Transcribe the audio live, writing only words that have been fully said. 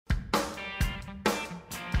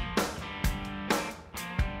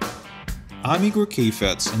I'm Igor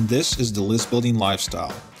Kayfetz, and this is The List Building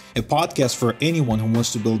Lifestyle, a podcast for anyone who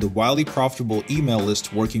wants to build a wildly profitable email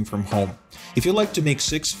list working from home. If you'd like to make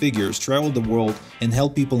six figures, travel the world, and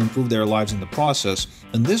help people improve their lives in the process,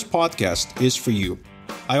 then this podcast is for you.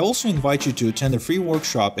 I also invite you to attend a free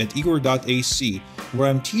workshop at igor.ac, where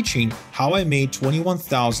I'm teaching how I made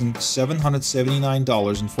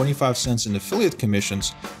 $21,779.45 in affiliate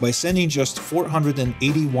commissions by sending just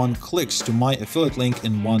 481 clicks to my affiliate link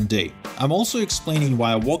in one day. I'm also explaining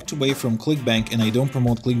why I walked away from ClickBank and I don't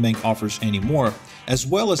promote ClickBank offers anymore, as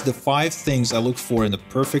well as the 5 things I look for in the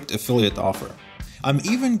perfect affiliate offer. I'm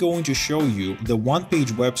even going to show you the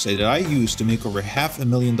one-page website that I used to make over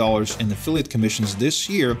 $500,000 in affiliate commissions this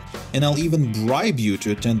year, and I'll even bribe you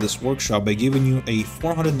to attend this workshop by giving you a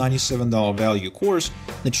 $497 value course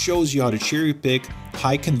that shows you how to cherry-pick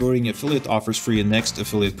high-converting affiliate offers for your next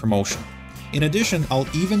affiliate promotion. In addition, I'll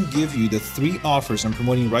even give you the 3 offers I'm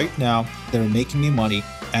promoting right now that are making me money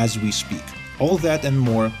as we speak. All that and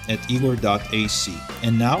more at igor.ac.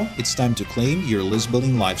 And now it's time to claim your list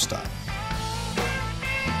building lifestyle.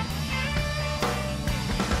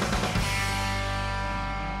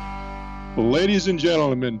 Ladies and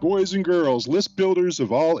gentlemen, boys and girls, list builders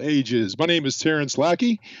of all ages, my name is Terrence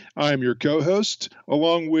Lackey. I am your co-host,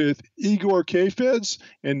 along with Igor Kayfetz,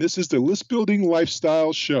 and this is the List Building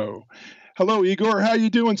Lifestyle Show. Hello, Igor. How are you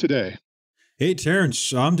doing today? Hey,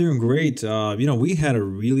 Terrence. I'm doing great. We had a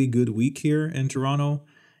really good week here in Toronto.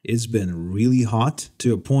 It's been really hot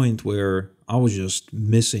to a point where I was just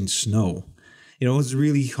missing snow. It was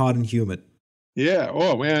really hot and humid. Yeah.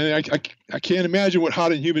 Oh, man, I can't imagine what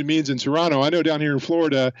hot and humid means in Toronto. I know down here in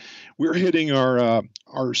Florida, we're hitting our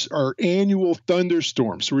annual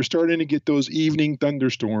thunderstorms. So we're starting to get those evening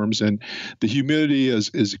thunderstorms, and the humidity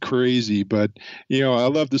is crazy. But, I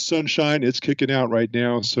love the sunshine. It's kicking out right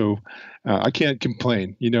now. So I can't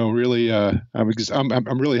complain. Really, I'm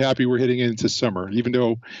really happy we're heading into summer, even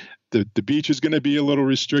though the beach is going to be a little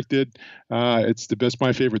restricted. It's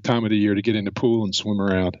my favorite time of the year to get in the pool and swim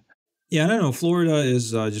around. Yeah, I don't know. Florida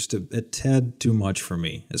is just a tad too much for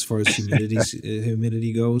me as far as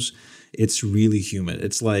humidity goes. It's really humid.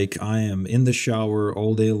 It's like I am in the shower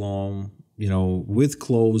all day long, with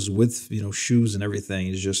clothes, with, shoes and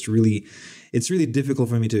everything. It's really difficult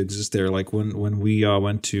for me to exist there. Like when we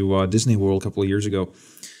went to Disney World a couple of years ago.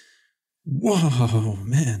 Whoa,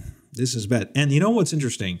 man, this is bad. And you know what's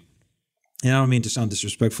interesting? And I don't mean to sound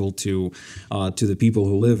disrespectful to the people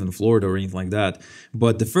who live in Florida or anything like that,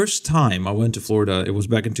 but the first time I went to Florida, it was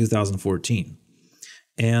back in 2014.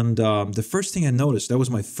 And the first thing I noticed, that was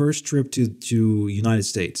my first trip to United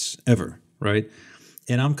States ever, right?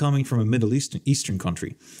 And I'm coming from a Middle Eastern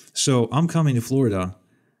country. So I'm coming to Florida,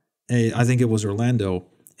 I think it was Orlando,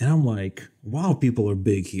 and I'm like, wow, people are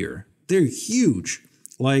big here. They're huge.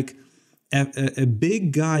 Like a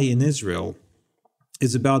big guy in Israel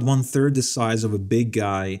is about 1/3 the size of a big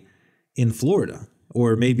guy in Florida,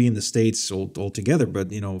 or maybe in the States altogether,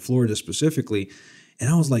 but Florida specifically. And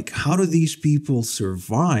I was like, how do these people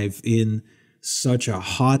survive in such a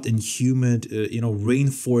hot and humid,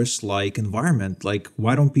 rainforest-like environment? Like,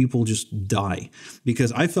 why don't people just die?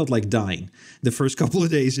 Because I felt like dying the first couple of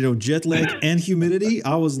days. Jet lag and humidity.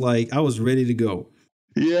 I was ready to go.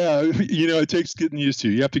 Yeah, it takes getting used to.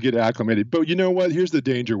 You have to get acclimated. But you know what? Here's the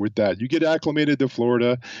danger with that. You get acclimated to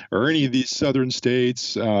Florida or any of these southern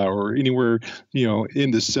states or anywhere,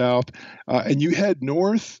 in the South, and you head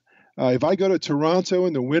north. If I go to Toronto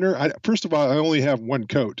in the winter, first of all, I only have one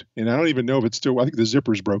coat, and I don't even know if it's still, I think the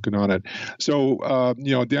zipper's broken on it. So,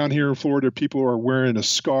 down here in Florida, people are wearing a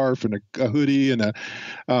scarf and a hoodie and a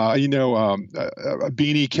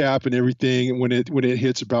beanie cap and everything when it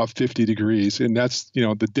hits about 50 degrees. And that's,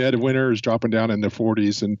 the dead of winter is dropping down in the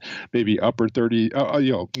 40s and maybe upper 30,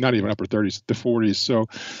 not even upper 30s, the 40s. So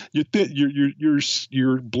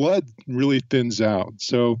your blood really thins out.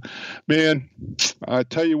 So, man, I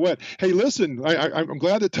tell you what. Hey, listen, I'm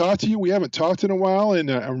glad to talk to you. We haven't talked in a while, and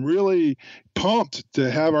I'm really pumped to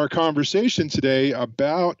have our conversation today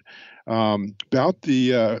about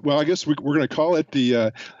the, I guess we're going to call it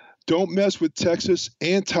the Don't Mess with Texas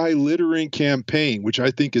anti-littering campaign, which I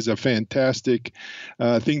think is a fantastic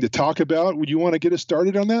thing to talk about. Would you want to get us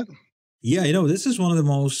started on that? Yeah, this is one of the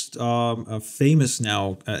most famous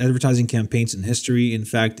now advertising campaigns in history. In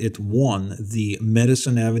fact, it won the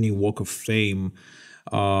Madison Avenue Walk of Fame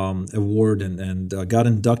award and got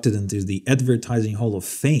inducted into the Advertising Hall of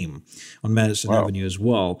Fame on Madison Avenue as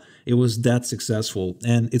well. It was that successful.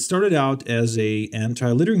 And it started out as a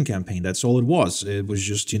anti-littering campaign. That's all it was. It was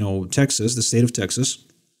just, Texas, the state of Texas,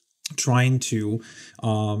 trying to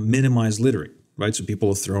minimize littering. right? So people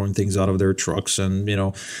are throwing things out of their trucks, and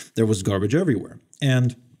there was garbage everywhere.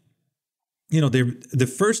 And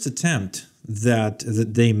the first attempt that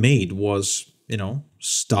they made was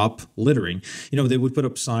stop littering. They would put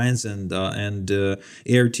up signs and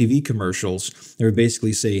air TV commercials. They would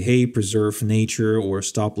basically say, hey, preserve nature, or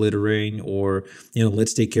stop littering, or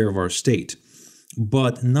let's take care of our state.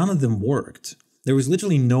 But none of them worked. There was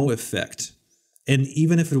literally no effect. And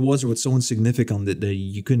even if it was so insignificant that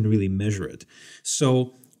you couldn't really measure it.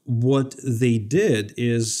 So what they did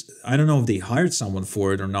is, I don't know if they hired someone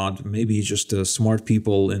for it or not. Maybe just smart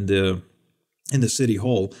people in the city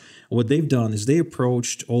hall. What they've done is they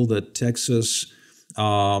approached all the Texas,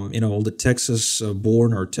 all the Texas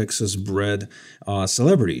born or Texas bred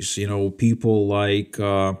celebrities. People like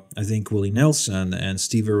I think Willie Nelson and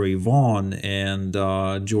Stevie Ray Vaughan and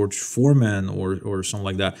George Foreman or something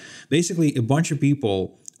like that. Basically, a bunch of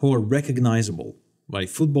people who are recognizable, like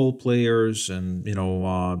football players, and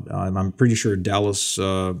I'm pretty sure Dallas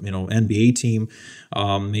NBA team,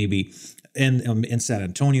 maybe, and in San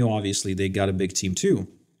Antonio, obviously they got a big team too.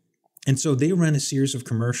 And so they ran a series of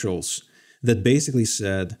commercials that basically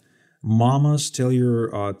said, "Mamas, tell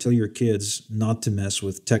your kids not to mess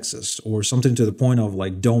with Texas," or something to the point of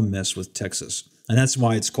like, "Don't mess with Texas." And that's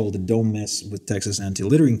why it's called the "Don't Mess with Texas"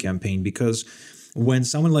 anti-littering campaign, because when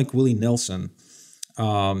someone like Willie Nelson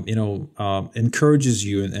encourages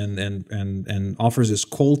you and offers this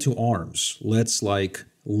call to arms,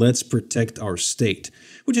 let's protect our state,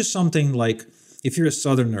 which is something like, if you're a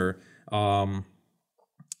Southerner,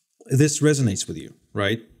 this resonates with you,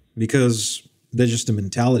 right? Because there's just a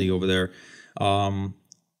mentality over there.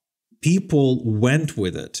 People went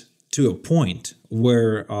with it to a point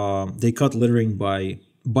where they cut littering by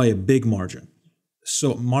a big margin.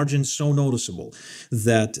 So noticeable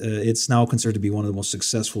that it's now considered to be one of the most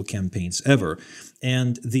successful campaigns ever.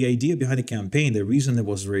 And the idea behind the campaign, the reason it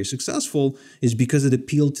was very successful, is because it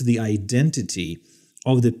appealed to the identity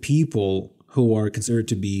of the people who are considered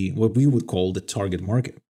to be what we would call the target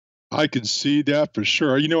market. I can see that for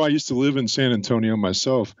sure. I used to live in San Antonio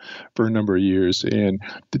myself for a number of years, and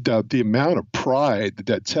the amount of pride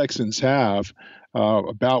that Texans have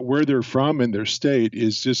about where they're from and their state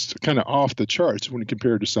is just kind of off the charts when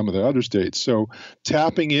compared to some of the other states. So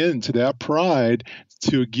tapping into that pride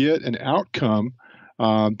to get an outcome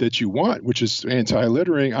that you want, which is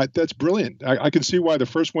anti-littering, that's brilliant. I can see why the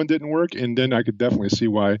first one didn't work, and then I could definitely see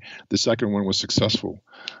why the second one was successful.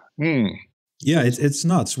 Yeah, it's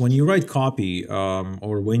nuts. When you write copy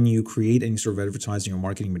or when you create any sort of advertising or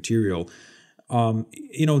marketing material,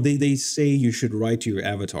 they say you should write to your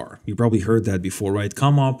avatar. You probably heard that before, right?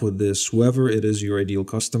 Come up with this, whoever it is, your ideal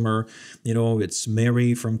customer. It's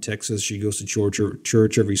Mary from Texas. She goes to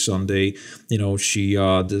church every Sunday. She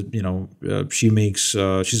makes,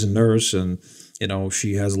 she's a nurse, and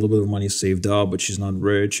she has a little bit of money saved up, but she's not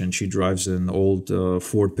rich, and she drives an old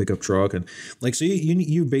Ford pickup truck. And so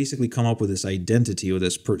you basically come up with this identity or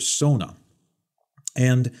this persona.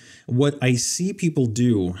 And what I see people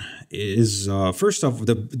do is, first off,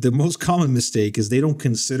 the most common mistake is they don't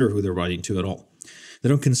consider who they're writing to at all. They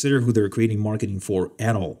don't consider who they're creating marketing for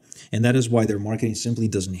at all. And that is why their marketing simply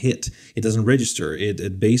doesn't hit. It doesn't register.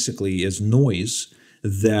 It basically is noise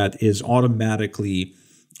that is automatically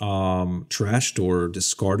trashed or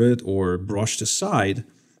discarded or brushed aside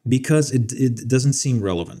because it doesn't seem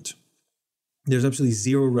relevant. There's absolutely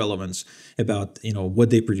zero relevance about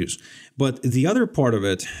what they produce. But the other part of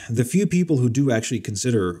it, the few people who do actually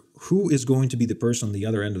consider who is going to be the person on the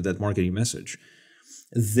other end of that marketing message,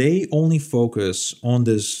 they only focus on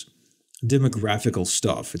this demographical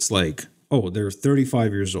stuff. It's like, oh, they're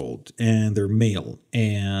 35 years old and they're male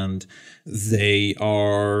and they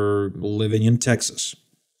are living in Texas.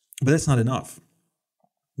 But that's not enough.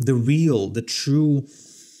 The true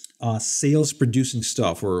sales producing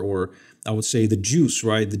stuff, or I would say the juice,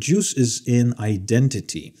 right? The juice is in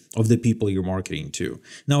identity of the people you're marketing to.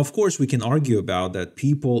 Now, of course, we can argue about that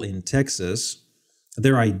people in Texas,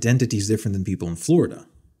 their identity is different than people in Florida.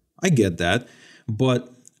 I get that.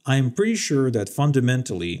 But I'm pretty sure that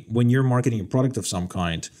fundamentally, when you're marketing a product of some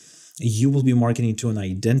kind, you will be marketing to an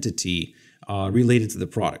identity related to the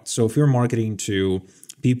product. So if you're marketing to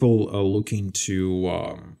people looking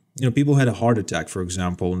to, people had a heart attack, for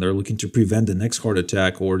example, and they're looking to prevent the next heart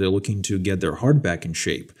attack, or they're looking to get their heart back in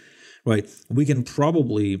shape, right? We can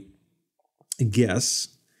probably guess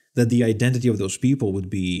that the identity of those people would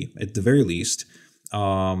be, at the very least,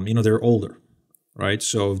 they're older, right?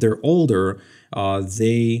 So if they're older,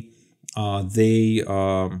 they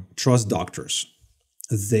trust doctors.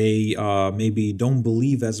 They maybe don't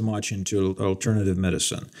believe as much into alternative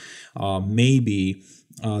medicine. Maybe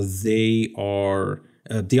they are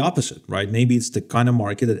the opposite, right? Maybe it's the kind of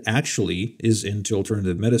market that actually is into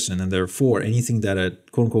alternative medicine, and therefore anything that a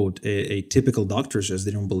quote unquote a typical doctor says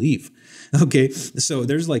they don't believe. Okay, so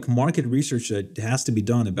there's like market research that has to be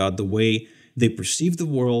done about the way they perceive the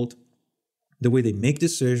world, the way they make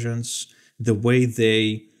decisions, the way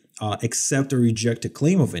they accept or reject a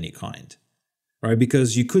claim of any kind, right?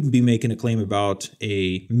 Because you couldn't be making a claim about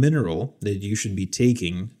a mineral that you should be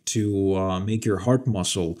taking to make your heart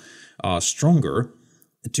muscle stronger,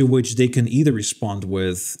 to which they can either respond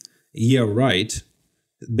with, yeah, right,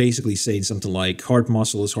 basically saying something like heart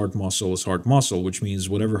muscle is heart muscle is heart muscle, which means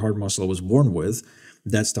whatever heart muscle I was born with,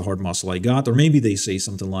 that's the heart muscle I got. Or maybe they say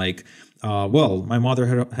something like, well, my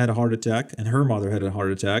mother had a heart attack, and her mother had a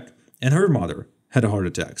heart attack, and her mother had a heart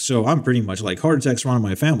attack. So I'm pretty much like heart attacks run in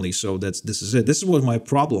my family. So this is it. This is what my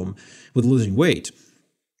problem with losing weight.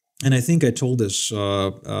 And I think I told this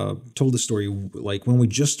story like when we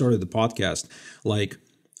just started the podcast. Like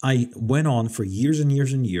I went on for years and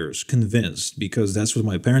years and years, convinced, because that's what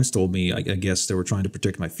my parents told me. I guess they were trying to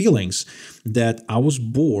protect my feelings, that I was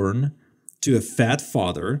born to a fat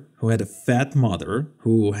father who had a fat mother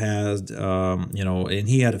who had, and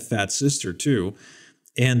he had a fat sister too.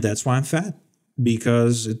 And that's why I'm fat,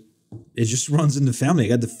 because it just runs in the family. I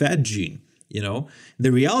got the fat gene,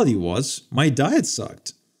 The reality was my diet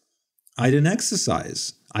sucked. I didn't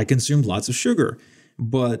exercise. I consumed lots of sugar.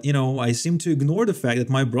 But, I seem to ignore the fact that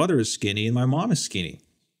my brother is skinny and my mom is skinny.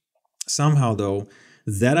 Somehow, though,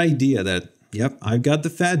 that idea that, yep, I've got the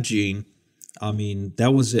fat gene,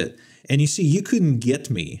 that was it. And you see, you couldn't get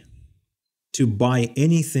me to buy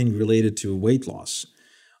anything related to weight loss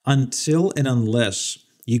until and unless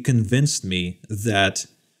you convinced me that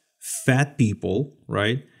fat people,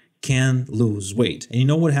 right, can lose weight. And you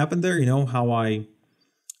know what happened there? You know how I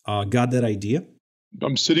got that idea?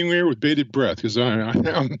 I'm sitting here with bated breath because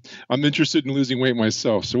I'm interested in losing weight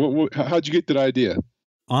myself. So how'd you get that idea?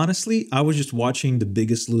 Honestly, I was just watching The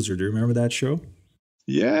Biggest Loser. Do you remember that show?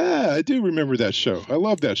 Yeah, I do remember that show. I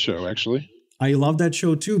love that show, actually. I love that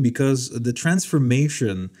show too, because the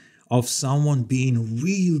transformation of someone being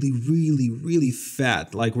really, really, really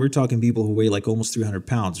fat, like we're talking people who weigh like almost 300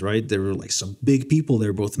 pounds, right? There were like some big people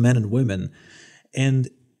there, both men and women. And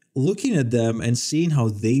looking at them and seeing how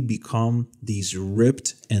they become these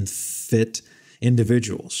ripped and fit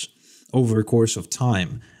individuals over a course of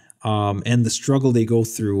time, and the struggle they go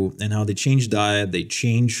through and how they change diet, they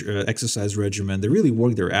change exercise regimen, they really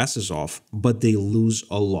work their asses off, but they lose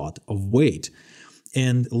a lot of weight.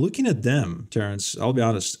 And looking at them, Terrence, I'll be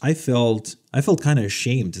honest, I felt kind of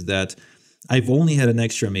ashamed that I've only had an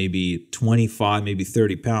extra maybe 25, maybe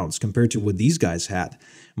 30 pounds compared to what these guys had.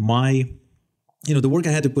 The work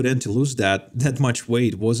I had to put in to lose that much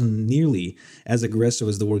weight wasn't nearly as aggressive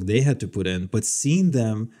as the work they had to put in. But seeing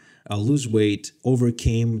them lose weight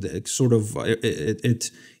overcame the sort of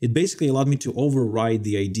it basically allowed me to override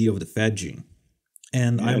the idea of the fat gene.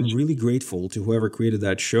 And I'm really grateful to whoever created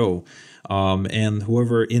that show, and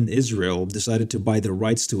whoever in Israel decided to buy the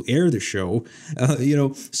rights to air the show,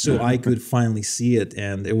 so I could finally see it.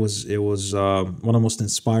 And it was one of the most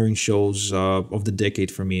inspiring shows of the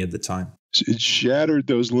decade for me at the time. It shattered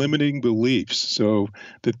those limiting beliefs. So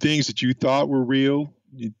the things that you thought were real,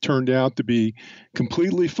 it turned out to be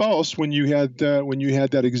completely false when you had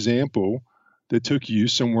that example that took you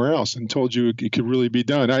somewhere else and told you it could really be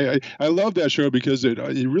done. I love that show because it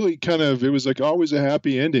really it was like always a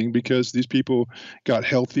happy ending, because these people got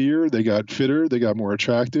healthier, they got fitter, they got more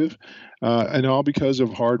attractive, and all because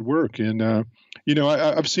of hard work. And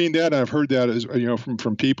I've seen that, and I've heard that as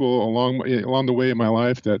from people along the way in my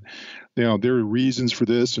life, that there are reasons for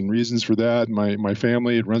this and reasons for that. My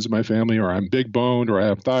family, it runs in my family, or I'm big boned, or I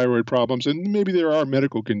have thyroid problems, and maybe there are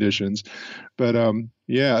medical conditions. But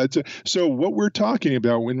so what we're talking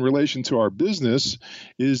about in relation to our business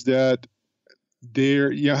is that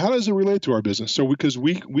how does it relate to our business? So because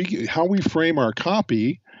we how we frame our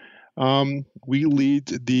copy, we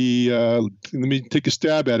lead let me take a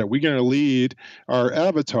stab at it. We're going to lead our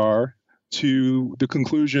avatar to the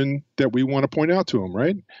conclusion that we want to point out to them,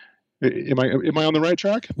 right? Am I on the right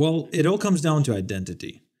track? Well, it all comes down to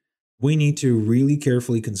identity. We need to really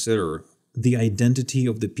carefully consider the identity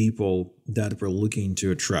of the people that we're looking to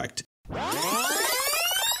attract.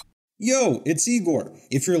 Yo, it's Igor.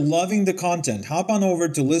 If you're loving the content, hop on over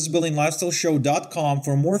to listbuildinglifestyleshow.com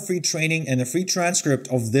for more free training and a free transcript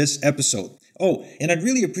of this episode. Oh, and I'd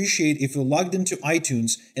really appreciate if you logged into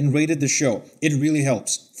iTunes and rated the show. It really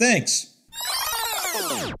helps. Thanks.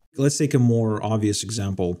 Let's take a more obvious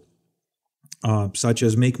example, such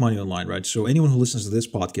as make money online, right? So anyone who listens to this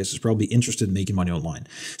podcast is probably interested in making money online.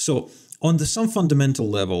 So On the some fundamental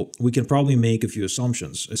level, we can probably make a few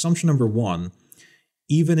assumptions. Assumption number one,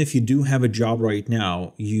 even if you do have a job right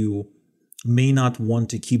now, you may not want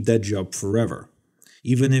to keep that job forever.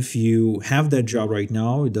 Even if you have that job right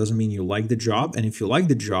now, it doesn't mean you like the job. And if you like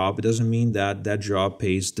the job, it doesn't mean that that job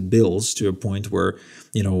pays the bills to a point where,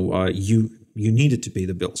 you need it to pay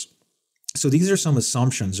the bills. So these are some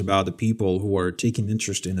assumptions about the people who are taking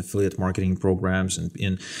interest in affiliate marketing programs and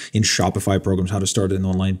in Shopify programs, how to start an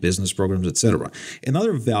online business programs, etc.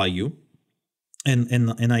 Another value and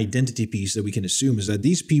an identity piece that we can assume is that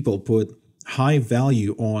these people put high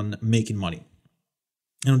value on making money.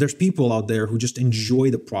 There's people out there who just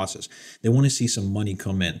enjoy the process. They want to see some money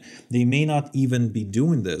come in. They may not even be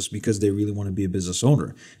doing this because they really want to be a business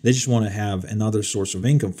owner. They just want to have another source of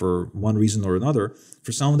income for one reason or another.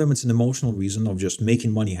 For some of them, it's an emotional reason of just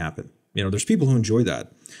making money happen. There's people who enjoy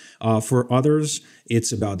that. For others,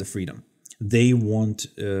 it's about the freedom. They don't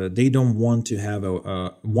want to have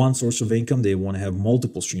a one source of income. They want to have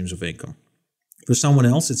multiple streams of income. For someone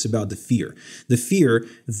else, it's about the fear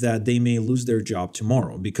that they may lose their job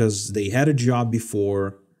tomorrow because they had a job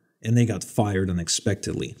before and they got fired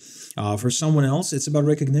unexpectedly. For someone else, it's about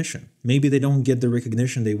recognition. Maybe they don't get the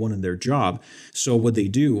recognition they want in their job. So what they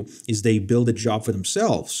do is they build a job for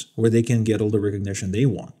themselves where they can get all the recognition they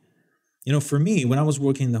want. For me, when I was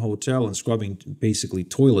working in the hotel and scrubbing basically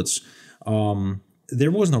toilets,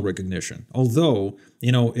 there was no recognition. Although,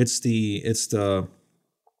 it's the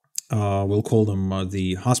we'll call them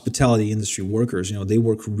the hospitality industry workers. They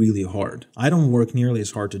work really hard. I don't work nearly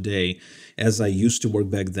as hard today as I used to work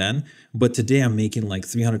back then, but today I'm making like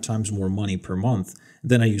 300 times more money per month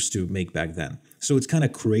than I used to make back then. So it's kind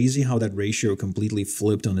of crazy how that ratio completely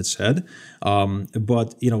flipped on its head.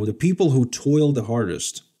 But the people who toil the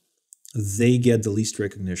hardest, they get the least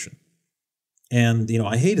recognition. And,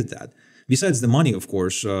 I hated that. Besides the money, of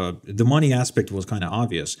course, the money aspect was kind of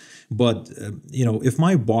obvious. But, if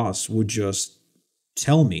my boss would just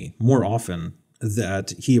tell me more often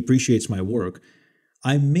that he appreciates my work,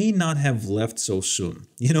 I may not have left so soon.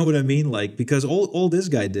 You know what I mean? Like, because all this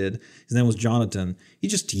guy did, his name was Jonathan, he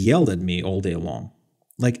just yelled at me all day long.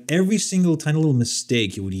 Like every single tiny little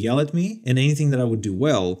mistake, he would yell at me, and anything that I would do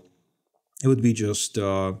well, it would be just,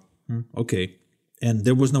 okay. And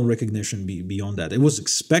there was no recognition beyond that. It was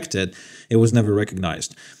expected. It was never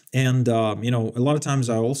recognized. And, a lot of times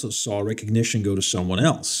I also saw recognition go to someone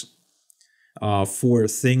else for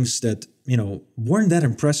things that, weren't that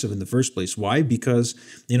impressive in the first place. Why? Because,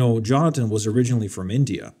 Jonathan was originally from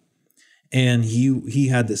India. And he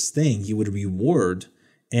had this thing. He would reward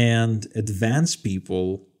and advance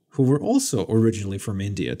people who were also originally from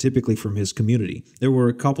India, typically from his community. There were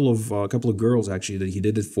a couple of girls, actually, that he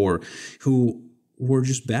did it for who were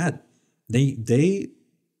just bad. They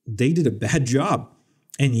did a bad job,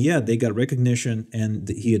 and yet they got recognition and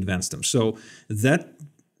he advanced them. So that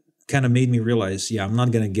kind of made me realize, I'm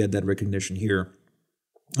not going to get that recognition here.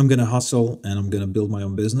 I'm going to hustle and I'm going to build my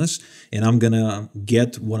own business and I'm going to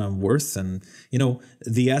get what I'm worth. And,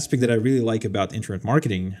 the aspect that I really like about internet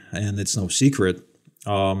marketing, and it's no secret,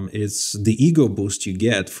 it's the ego boost you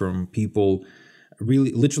get from people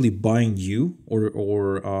really literally buying you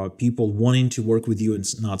or people wanting to work with you and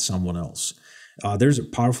not someone else. There's a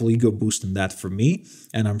powerful ego boost in that for me,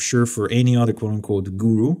 and I'm sure for any other quote-unquote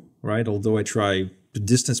guru, right? Although I try to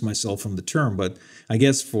distance myself from the term, but I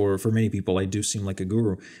guess for many people, I do seem like a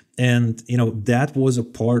guru. And, that was a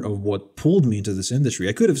part of what pulled me into this industry.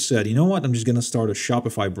 I could have said, you know what, I'm just going to start a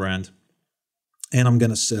Shopify brand and I'm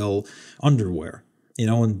going to sell underwear,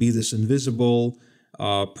 and be this invisible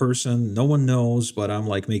person no one knows, but I'm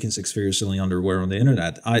like making six figures selling underwear on the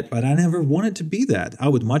internet. But I never wanted to be that. I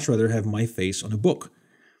would much rather have my face on a book.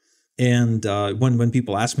 And when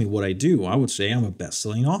people ask me what I do, I would say I'm a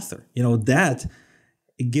best-selling author. That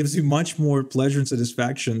it gives you much more pleasure and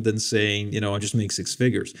satisfaction than saying, I just make six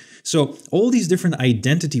figures. So all these different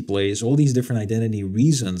identity plays, all these different identity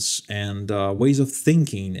reasons and ways of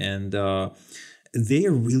thinking, and they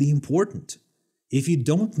are really important. If you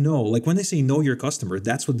don't know, like when they say know your customer,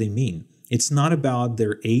 that's what they mean. It's not about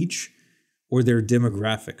their age or their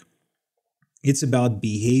demographic. It's about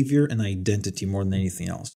behavior and identity more than anything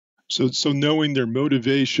else. So knowing their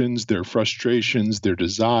motivations, their frustrations, their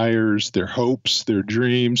desires, their hopes, their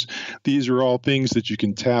dreams, these are all things that you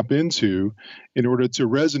can tap into in order to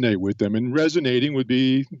resonate with them. And resonating would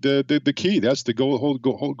be the key. That's the goal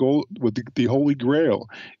with the Holy Grail,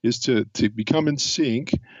 is to become in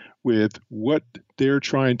sync with what they're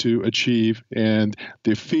trying to achieve and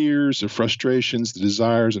the fears, the frustrations, the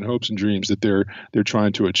desires, and hopes and dreams that they're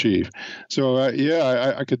trying to achieve. So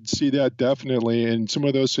yeah, I could see that definitely. And some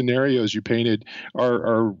of those scenarios you painted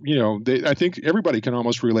are I think everybody can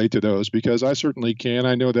almost relate to those because I certainly can.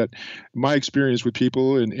 I know that my experience with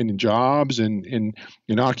people in jobs and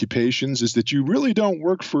in occupations is that you really don't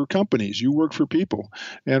work for companies, you work for people.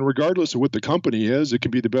 And regardless of what the company is, it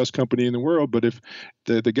can be the best company in the world, but if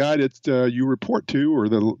the guy that you report to or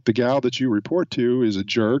the gal that you report to is a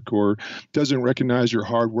jerk or doesn't recognize your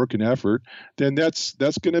hard work and effort, then that's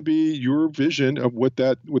going to be your vision of what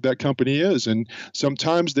that company is. And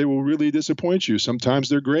sometimes they will really disappoint you. Sometimes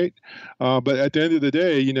they're great, but at the end of the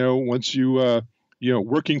day, once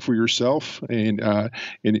working for yourself and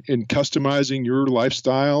in customizing your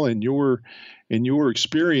lifestyle and your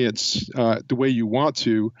experience the way you want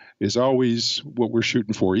to is always what we're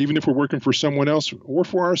shooting for, even if we're working for someone else or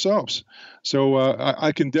for ourselves. So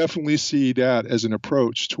I can definitely see that as an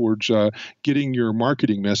approach towards getting your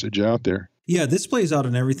marketing message out there. Yeah, this plays out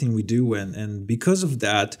in everything we do, and because of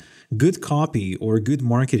that, good copy or good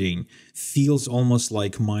marketing feels almost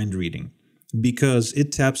like mind reading because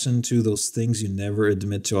it taps into those things you never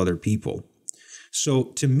admit to other people. So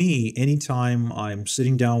to me, anytime I'm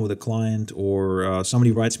sitting down with a client or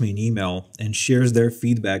somebody writes me an email and shares their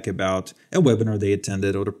feedback about a webinar they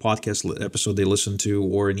attended or the podcast episode they listened to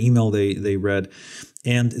or an email they read,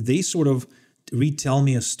 and they sort of retell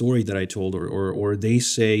me a story that I told or they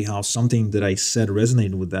say how something that I said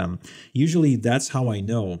resonated with them, usually that's how I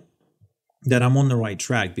know that I'm on the right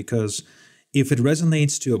track because if it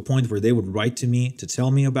resonates to a point where they would write to me to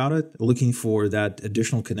tell me about it, looking for that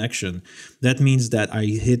additional connection, that means that I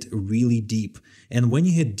hit really deep. And when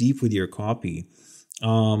you hit deep with your copy,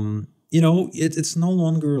 it's no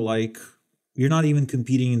longer like you're not even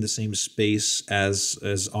competing in the same space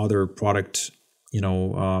as other product,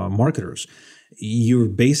 marketers. You're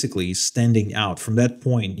basically standing out. From that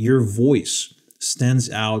point, your voice stands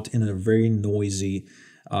out in a very noisy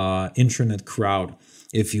internet crowd,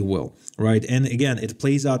 if you will, right? And again, it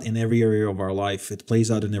plays out in every area of our life. It plays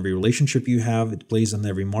out in every relationship you have. It plays on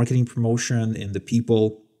every marketing promotion, in the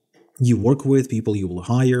people you work with, people you will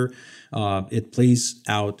hire. It plays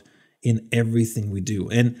out in everything we do.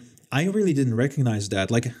 And I really didn't recognize that.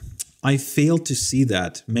 Like, I failed to see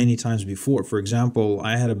that many times before. For example,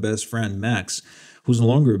 I had a best friend, Max, who's no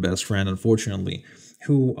longer a best friend, unfortunately,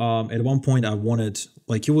 who at one point I wanted,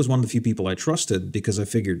 like, he was one of the few people I trusted because I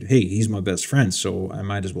figured, hey, he's my best friend, so I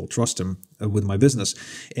might as well trust him with my business.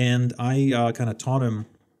 And I kind of taught him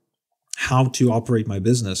how to operate my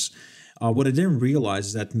business. What I didn't realize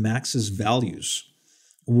is that Max's values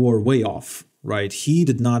were way off. Right, he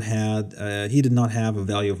did not have a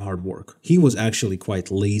value of hard work. He was actually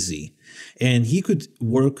quite lazy, and he could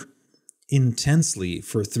work intensely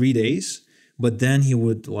for 3 days, but then he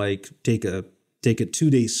would like take a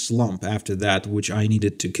 2-day slump after that, which I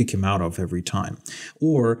needed to kick him out of every time.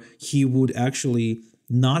 Or he would actually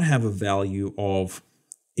not have a value of,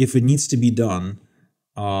 if it needs to be done,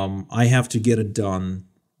 I have to get it done,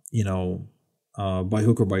 by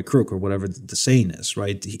hook or by crook or whatever the saying is,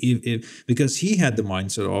 right? Because he had the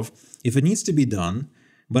mindset of, if it needs to be done,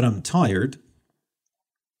 but I'm tired,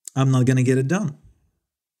 I'm not going to get it done.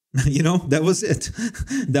 That was it.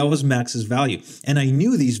 That was Max's value. And I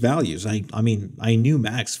knew these values. I knew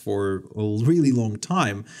Max for a really long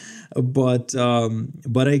time, but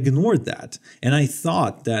I ignored that. And I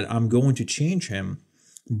thought that I'm going to change him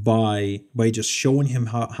by just showing him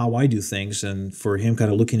how I do things, and for him kind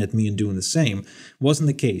of looking at me and doing the same. Wasn't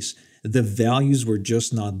the case. The values were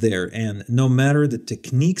just not there. And no matter the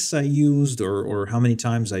techniques I used or how many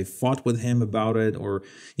times I fought with him about it, or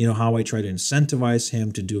how I tried to incentivize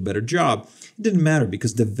him to do a better job, it didn't matter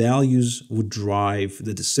because the values would drive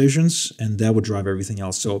the decisions and that would drive everything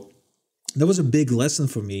else. So that was a big lesson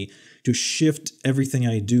for me, to shift everything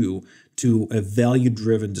I do to a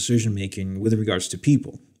value-driven decision-making with regards to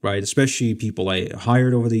people, right? Especially people I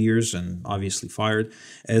hired over the years and obviously fired,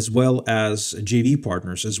 as well as JV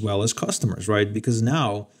partners, as well as customers, right? Because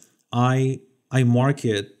now I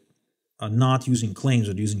market not using claims,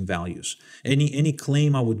 but using values. Any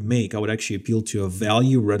claim I would make, I would actually appeal to a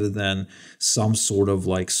value rather than some sort of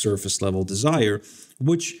like surface level desire,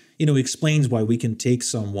 which explains why we can take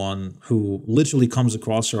someone who literally comes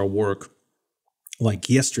across our work like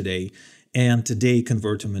yesterday and today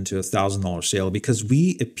convert them into $1,000 sale, because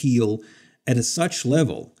we appeal at a such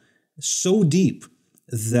level so deep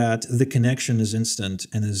that the connection is instant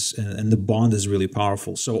and the bond is really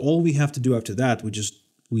powerful. So all we have to do after that, we just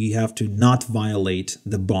We have to not violate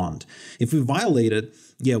the bond. If we violate it,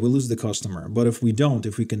 yeah, we lose the customer. But if we don't,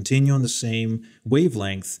 if we continue on the same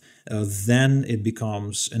wavelength, then it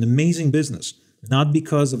becomes an amazing business. Not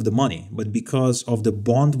because of the money, but because of the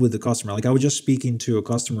bond with the customer. Like I was just speaking to a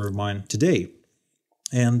customer of mine today,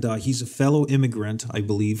 and he's a fellow immigrant, I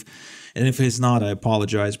believe. And if he's not, I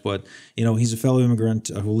apologize. But he's a fellow immigrant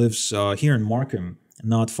who lives here in Markham,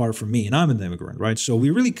 not far from me, and I'm an immigrant, right? So we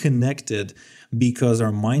really connected because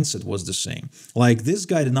our mindset was the same. Like this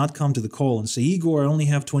guy did not come to the call and say, Igor, I only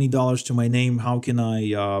have $20 to my name. How can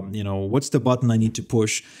I, what's the button I need to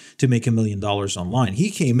push to make $1 million online? He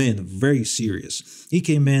came in very serious. He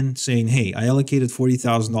came in saying, hey, I allocated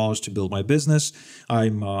 $40,000 to build my business.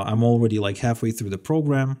 I'm already like halfway through the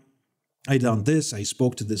program. I done this. I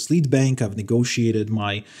spoke to this lead bank. I've negotiated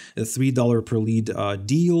my $3 per lead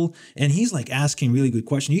deal. And he's like asking really good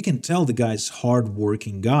questions. You can tell the guy's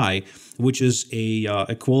hardworking guy, which is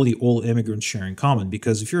a quality all immigrants share in common.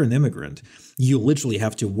 Because if you're an immigrant, you literally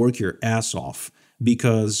have to work your ass off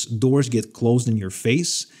because doors get closed in your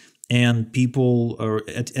face, and people are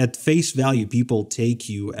at face value, people take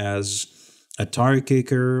you as a tire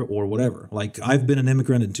kicker or whatever. Like I've been an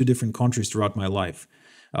immigrant in 2 different countries throughout my life.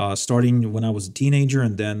 Starting when I was a teenager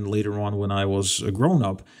and then later on when I was a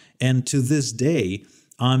grown-up. And to this day,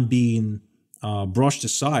 I'm being brushed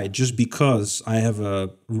aside just because I have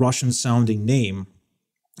a Russian-sounding name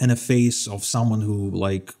and a face of someone who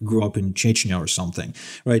like grew up in Chechnya or something,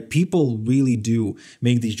 right? People really do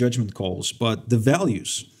make these judgment calls, but the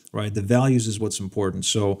values, right? The values is what's important.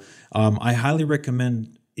 So I highly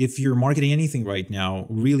recommend, if you're marketing anything right now,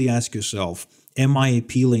 really ask yourself, am I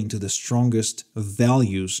appealing to the strongest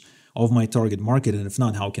values of my target market? And if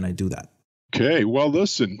not, how can I do that? Okay, well,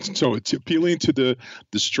 listen. So it's appealing to the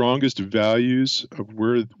strongest values of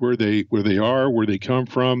where they are, where they come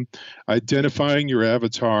from, identifying your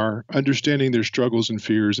avatar, understanding their struggles and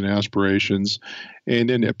fears and aspirations, and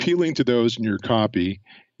then appealing to those in your copy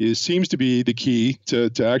seems to be the key to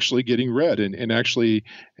actually getting read and actually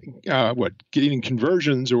getting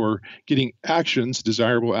conversions or getting actions,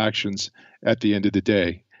 desirable actions at the end of the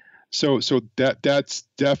day. So that's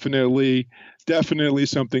definitely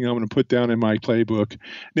something I'm going to put down in my playbook.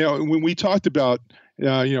 Now, when we talked about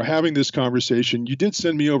having this conversation, you did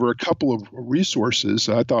send me over a couple of resources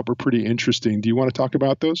I thought were pretty interesting. Do you want to talk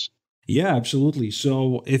about those? Yeah, absolutely.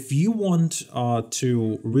 So if you want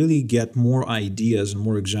to really get more ideas and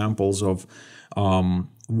more examples of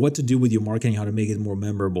what to do with your marketing, how to make it more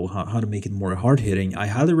memorable, how to make it more hard-hitting, I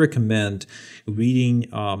highly recommend reading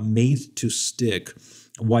Made to Stick,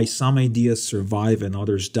 Why Some Ideas Survive and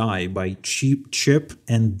Others Die by Chip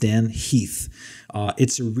and Dan Heath.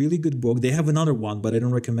 It's a really good book. They have another one, but I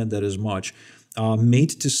don't recommend that as much. Made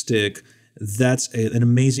to Stick, that's an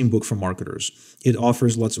amazing book for marketers. It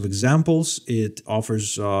offers lots of examples. It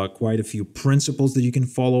offers quite a few principles that you can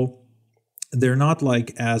follow. They're not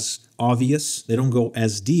like as obvious. They don't go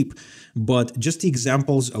as deep, but just the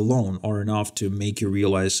examples alone are enough to make you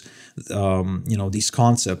realize, these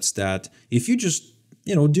concepts that if you just,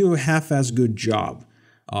 do a half-as good job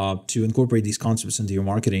to incorporate these concepts into your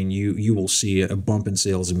marketing, you will see a bump in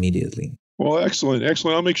sales immediately. Well, excellent.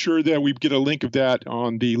 I'll make sure that we get a link of that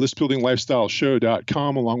on the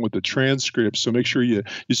listbuildinglifestyleshow.com along with the transcript. So make sure you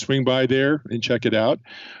swing by there and check it out.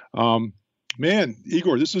 Man,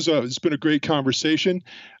 Igor, it's been a great conversation.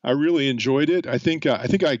 I really enjoyed it. I think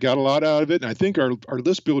I got a lot out of it, and I think our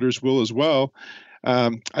list builders will as well.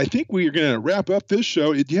 I think we are going to wrap up this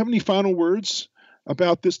show. Do you have any final words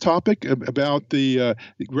about this topic, about the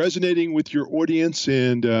resonating with your audience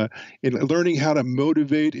and learning how to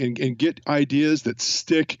motivate and get ideas that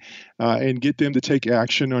stick and get them to take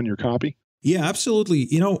action on your copy? Yeah, absolutely.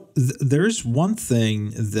 There's one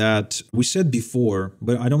thing that we said before,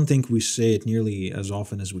 but I don't think we say it nearly as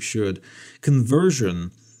often as we should.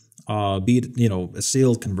 Conversion, be it, a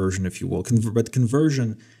sales conversion, if you will, but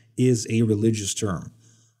conversion is a religious term.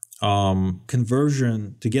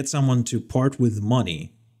 Conversion, to get someone to part with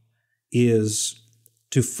money, is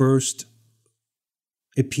to first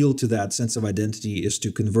appeal to that sense of identity, is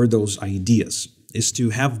to convert those ideas, is to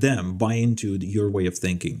have them buy into your way of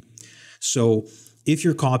thinking. So if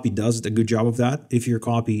your copy does a good job of that, if your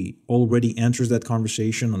copy already enters that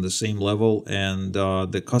conversation on the same level and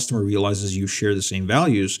the customer realizes you share the same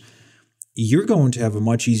values, you're going to have a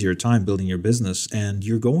much easier time building your business, and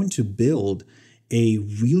you're going to build a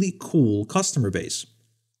really cool customer base.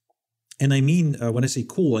 And I mean, when I say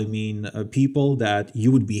cool, I mean people that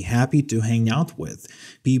you would be happy to hang out with,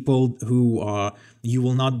 people who you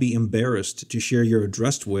will not be embarrassed to share your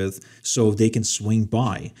address with, so they can swing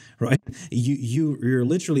by, right? You're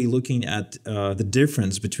literally looking at the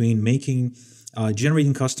difference between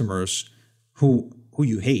generating customers who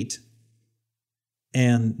you hate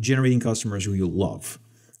and generating customers who you love.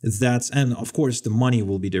 And of course the money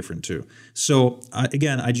will be different too. So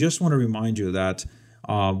again, I just want to remind you that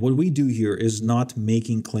what we do here is not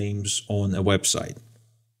making claims on a website.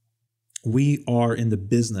 We are in the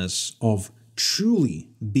business of truly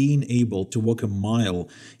being able to walk a mile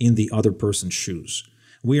in the other person's shoes.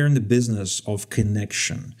 We are in the business of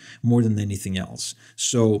connection more than anything else.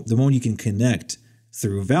 So the moment you can connect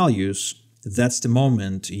through values, that's the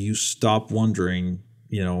moment you stop wondering,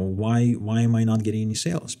 why am I not getting any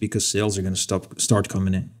sales? Because sales are going to start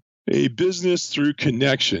coming in. A business through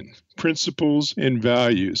connection, principles and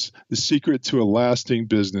values, the secret to a lasting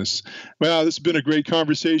business. Wow, this has been a great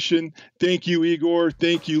conversation. Thank you, Igor.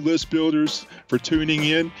 Thank you, list builders, for tuning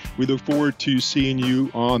in. We look forward to seeing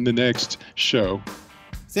you on the next show.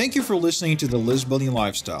 Thank you for listening to the List Building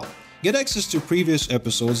Lifestyle. Get access to previous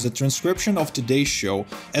episodes, the transcription of today's show,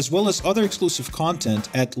 as well as other exclusive content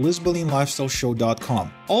at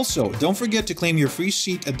listbuildinglifestyleshow.com. Also, don't forget to claim your free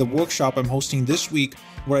seat at the workshop I'm hosting this week,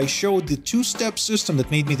 where I showed the two-step system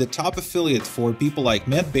that made me the top affiliate for people like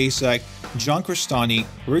Matt Basak, John Crestani,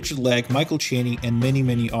 Richard Legg, Michael Cheney, and many,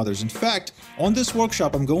 many others. In fact, on this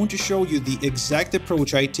workshop, I'm going to show you the exact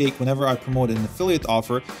approach I take whenever I promote an affiliate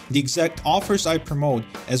offer, the exact offers I promote,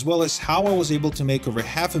 as well as how I was able to make over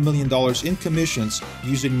 $500,000 in commissions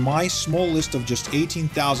using my small list of just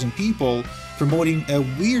 18,000 people promoting a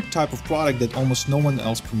weird type of product that almost no one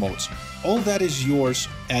else promotes. All that is yours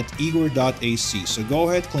at igor.ac. So go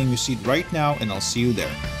ahead, claim your seat right now, and I'll see you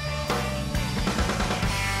there.